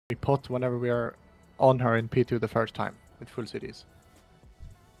We pot whenever we are on her in P2 the first time with full CDs.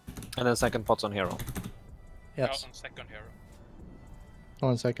 And then second pot's on hero. Yes. On second hero.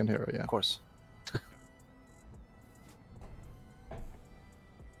 On second hero, yeah. Of course.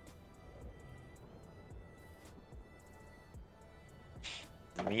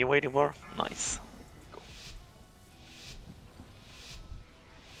 Me waiting for? Nice.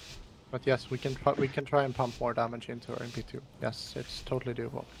 But yes, we can try and pump more damage into her in P2. Yes, it's totally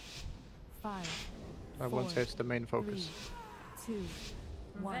doable. 5. I won't say it's the main focus. 3, 2,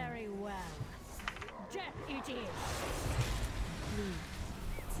 1. Very well. Death it is. 3,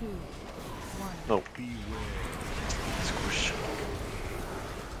 2, 1. No. Beware. Squish.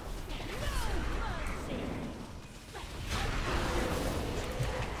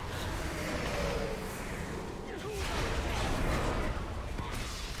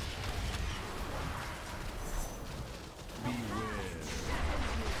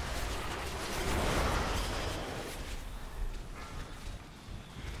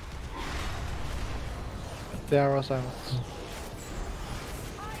 The arrows out.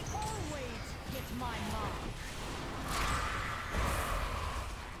 I always get my mark.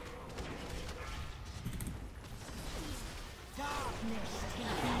 Darkness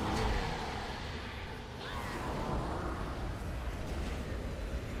take you.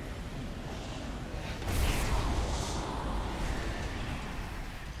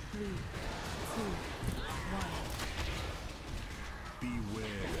 Three, two, one.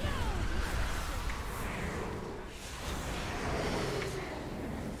 Beware.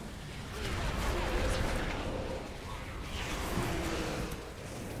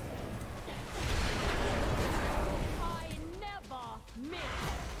 I never miss.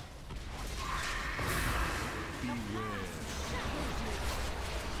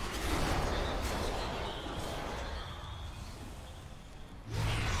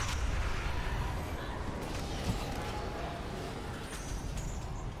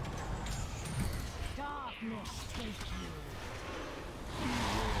 Darkness take you.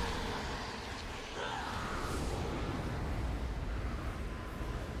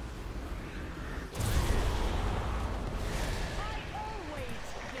 I always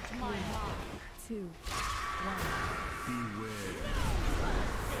get my mark. 2, 1. Beware.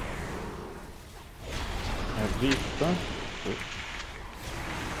 Vita.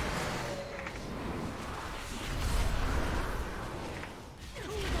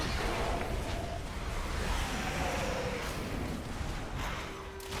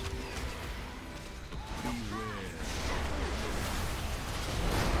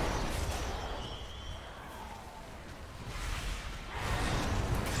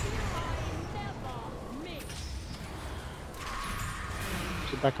 Never miss.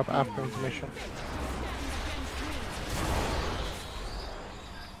 To back up after intermission.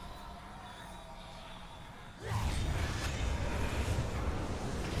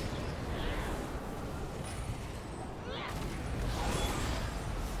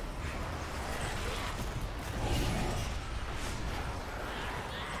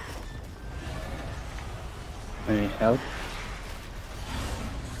 Any help?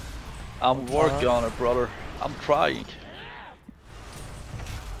 I'm working on it, brother. I'm trying.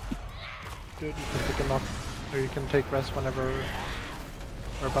 Good, you can pick him up. Or you can take rest whenever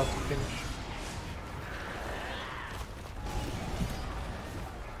we're about to finish.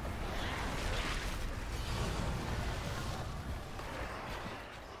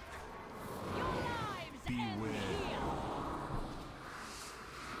 Your lives end here.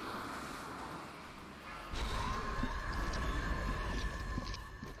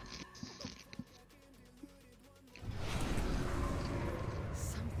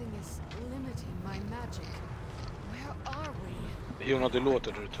 Something is limiting my magic. Where are we? Jonna, det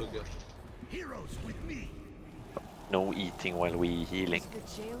låter när du tuggar. Heroes with me. No eating while we healing. Is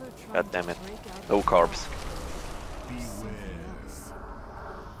the jailer trying God damn to it. break out No of carbs. Beware. something else?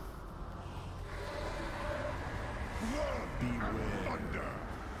 Beware.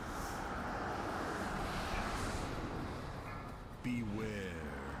 Beware.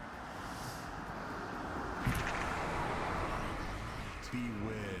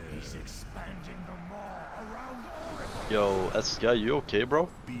 Beware. He's expanding the maw around all. Yo, SK, you okay, bro?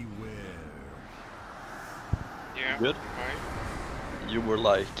 Beware. Yeah. Good. Right. You were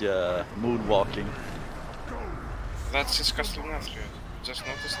like moonwalking. That's disgusting enough, dude. Just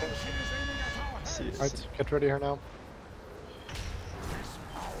noticed that. See, Right, get ready here now.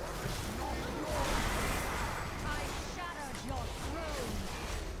 I shattered your throne.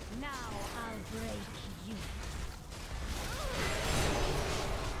 Now I'll break you.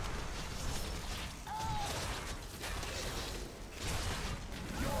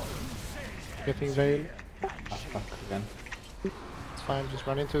 Your Getting Veil. Ah, fuck again. It's fine, just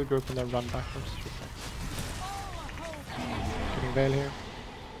run into the group and then run backwards. Getting Veil here.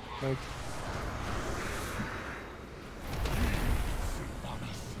 Move.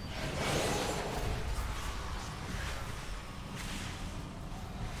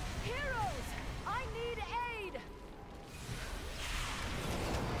 Heroes, I need aid.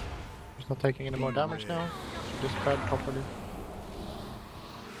 He's not taking any more damage now. So just spread properly.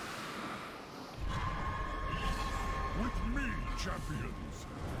 With me, champions.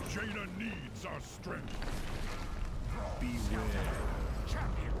 Jaina needs our strength. Beware.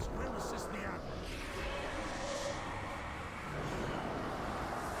 Champions will assist the admiral.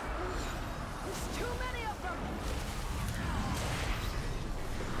 There's too many of them.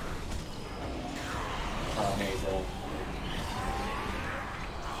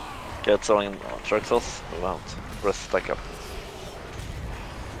 Get something on Trixels. Move out. Rest stack up.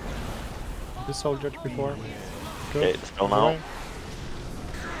 This soldier before. Okay, let's go now.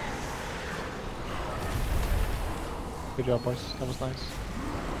 Good job, boys. That was nice.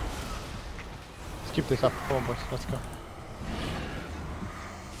 Let's keep this up. Come on, boys. Let's go.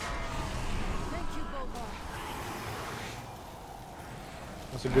 Thank you, Bovar.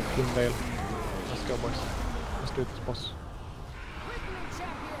 That's a good clean veil. Let's go, boys. Let's do this, boss. Quickly,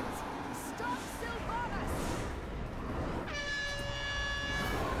 champions. Stop Sylvanas.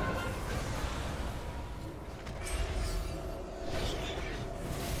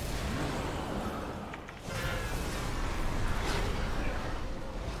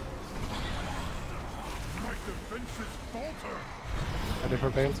 My defenses falter. Ready for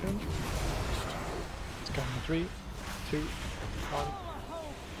veil soon? Let's go. 3, 2, 1.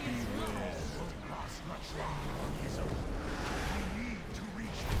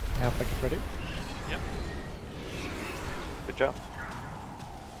 I have packet ready. Good job.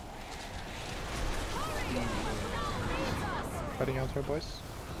 Spreading out here, boys.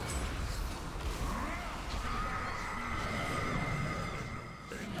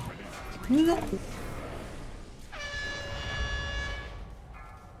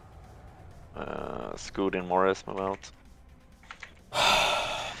 Scoot in Morris, move out.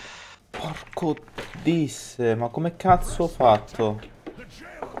 Porco disse, ma come cazzo ho fatto?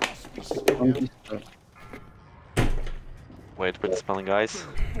 Non ti sto. Wait with the spelling, guys.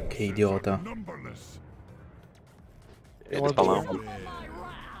 Che idiota. Numberless. Yeah, dispel now.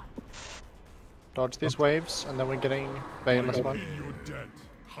 Dodge these waves, and then we're getting veil as well. Your debt,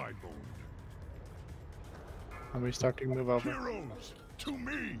 Highborn. And we start to move over. Heroes, to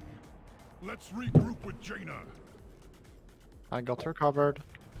me. Let's regroup with Jaina. I got her covered,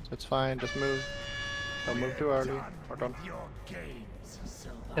 so it's fine. Just move. Don't move too early. Or don't. Your games,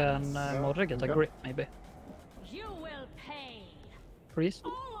 Sylvanas. Can Morre get a Okay. grip, maybe? You will pay. Freeze?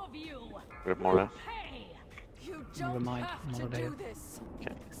 All of you. Grip Morris. Pay. You Never don't mind, have to another day. do this.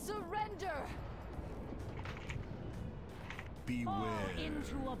 Okay. Surrender. Fall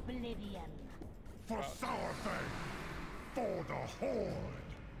into oblivion. For Sourfang. For the Horde.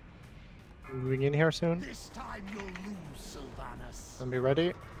 Moving in here soon. This time you'll lose, Sylvanas. And be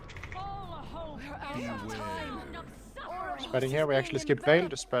ready. All hope is out of time. Of suffering. Spreading here. We actually skipped veil.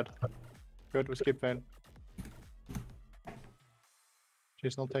 Just spread. Good. We skipped veil.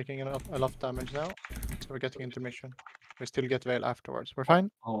 She's not taking a lot of damage now, so we're getting intermission. We still get veil afterwards. We're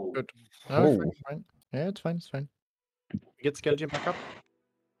fine. Oh. Good. No, it's fine, it's fine. Yeah, it's fine. It's fine. We get Skelgin back up,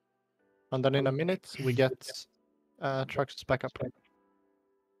 and then in a minute we get Truxes back up.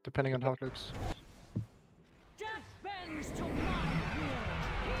 Depending on how it looks. Death bends to my will.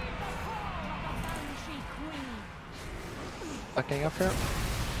 Heed the call of the Banshee Queen. Backing up here.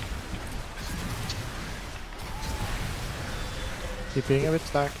 Keep being a bit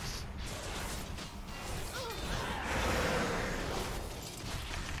stacked.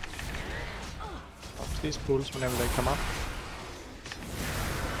 Watch these pools whenever they come up.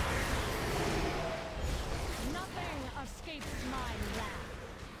 Nothing escapes my wrath.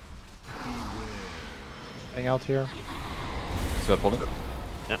 Hang out here. So pull it.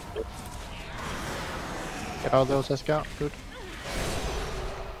 Yeah. Get out of those SK. Good.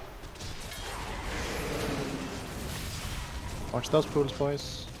 Watch those pools,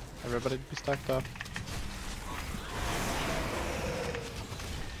 boys. Everybody be stacked up.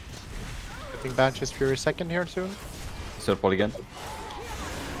 Getting Banshee's Fury second here soon. So pull again. And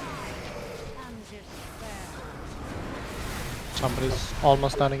despair. Somebody's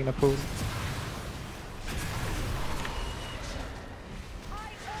almost standing in a pool.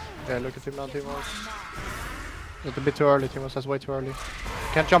 Yeah, look at him now, Timos. It's a bit too early, Timos. That's way too early.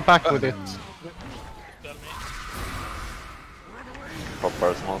 Can't jump back with it. Pop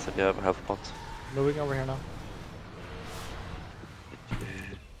personals if you have a health pot. Moving over here now.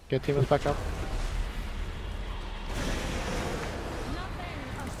 Get teammates back up.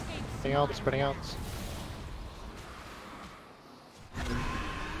 Spreading out, spreading out.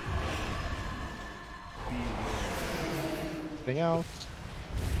 Spreading out.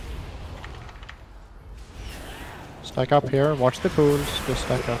 Stack up here, watch the pools, just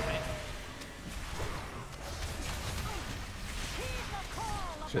stack up.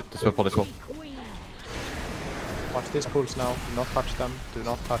 Shit, this will this one. Watch these pools now, do not touch them, do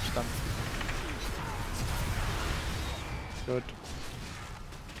not touch them. Good.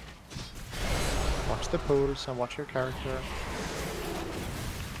 Watch the pools and watch your character.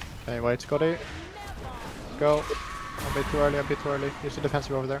 Okay, wait, Scotty. Go. A bit too early, a bit too early. Use the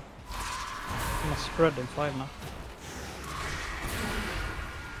defensive over there. I'm spread in 5 now.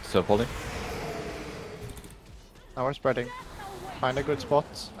 Still holding. Now we're spreading. Find a good spot,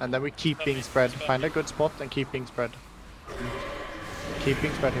 and then we keep being spread. Find a good spot and keep being spread. Keep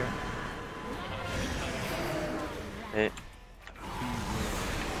being spread here. Hey.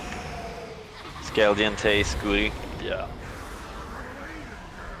 Scaldian, Tay, Scooty. Yeah.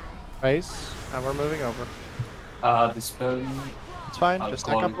 Race, and we're moving over. Dispel. It's fine, just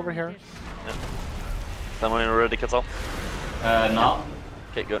stack up over here. Yeah. Someone already cuts off? No.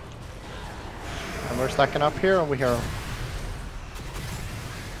 Okay, good. And we're stacking up here and we hero.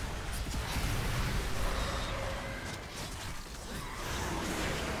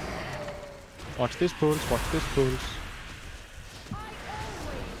 Watch these pools, watch these pools.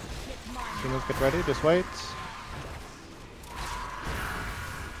 Teammates get ready, just wait.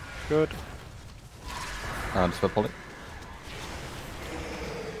 Good. Dispel holding.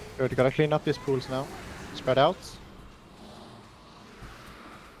 Good, you gotta clean up these pools now. Spread out.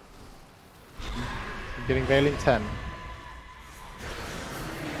 I'm getting Veiling 10.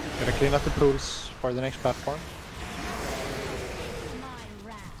 Gotta clean up the pools for the next platform.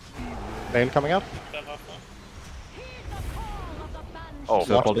 Veil coming up. Oh,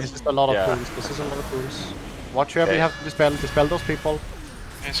 watch, this is a lot of pools. This is a lot of pools. Watch whoever you have to dispel. Dispel those people.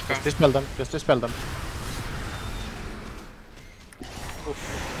 Yes, just dispel them. Just dispel them.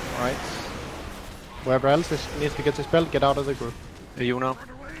 Alright. Whoever else needs to get dispelled, get out of the group. You now.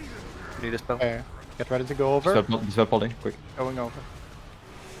 Need a spell. Okay. Get ready to go over. Dispel holding, quick. Going over.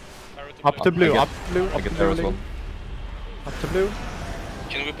 Up to blue, up to blue, I up get to there as blue. well. Up to blue.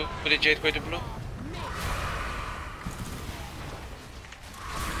 Can we put a Jade by the blue?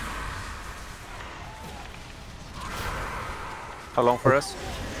 How long for us?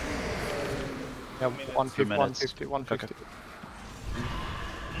 Yeah, 150, 150, 150.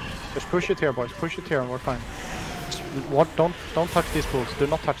 Just push it here, boys. Push it here, and we're fine. Don't touch these pools. Do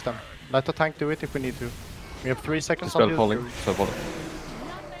not touch them. Let the tank do it if we need to. We have 3 seconds Dispel until holding. Dispel holding.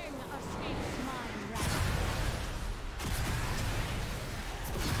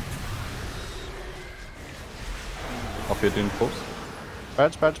 Off your doing pulse.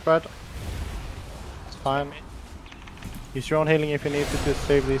 Spread, spread, spread. It's fine. Use your own healing if you need to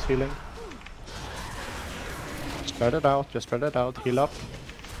save this healing. Spread it out, just spread it out. Heal up.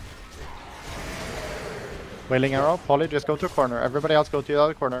 Wailing arrow, Polly, just go to a corner. Everybody else go to the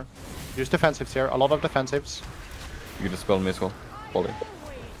other corner. Use defensives here, a lot of defensives. You can dispel me as well. Holding.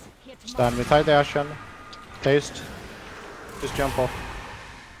 Stand beside the Ashen. Taste. Just jump off.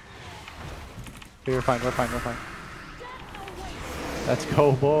 Okay, we're fine, we're fine, we're fine. Let's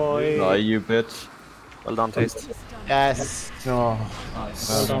go, boy! Die, you bitch. Well done, Taste. Yes! Oh, Nice.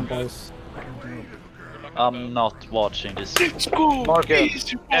 Well done, boys. I'm not watching this. Let's go! Market.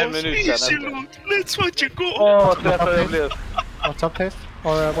 Easy, En boss. minut Easy, sen. Lord. Let's watch it go! Åh, träffade det blev. What's up, Taste?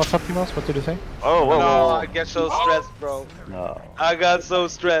 Or what's up, Timos? What did you say? Oh, whoa, No, whoa. I get so stressed, bro. No. I got so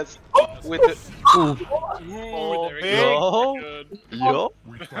stressed with the. Ooh, big. Yo. Yo.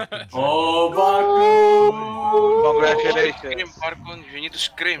 Oh, Baku! Congratulations. Scream, Barkon. You need to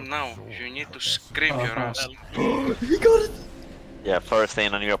scream now. You need to scream your ass. Yeah, first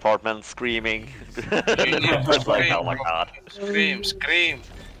in on your apartment, screaming. You need to It's like, scream, oh my bro. god. Scream, scream.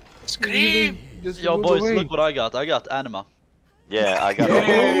 Scream! Yo, boys, look what I got. I got anima. Yeah, I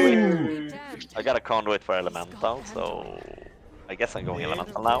got a conduit for elemental, so I guess I'm going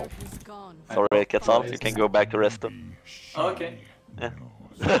elemental now. Sorry, it gets off. You can go back to Resto. Okay. Yeah.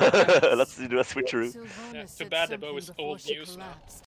 Let's do a switcheroo. Too bad the bow is old news now.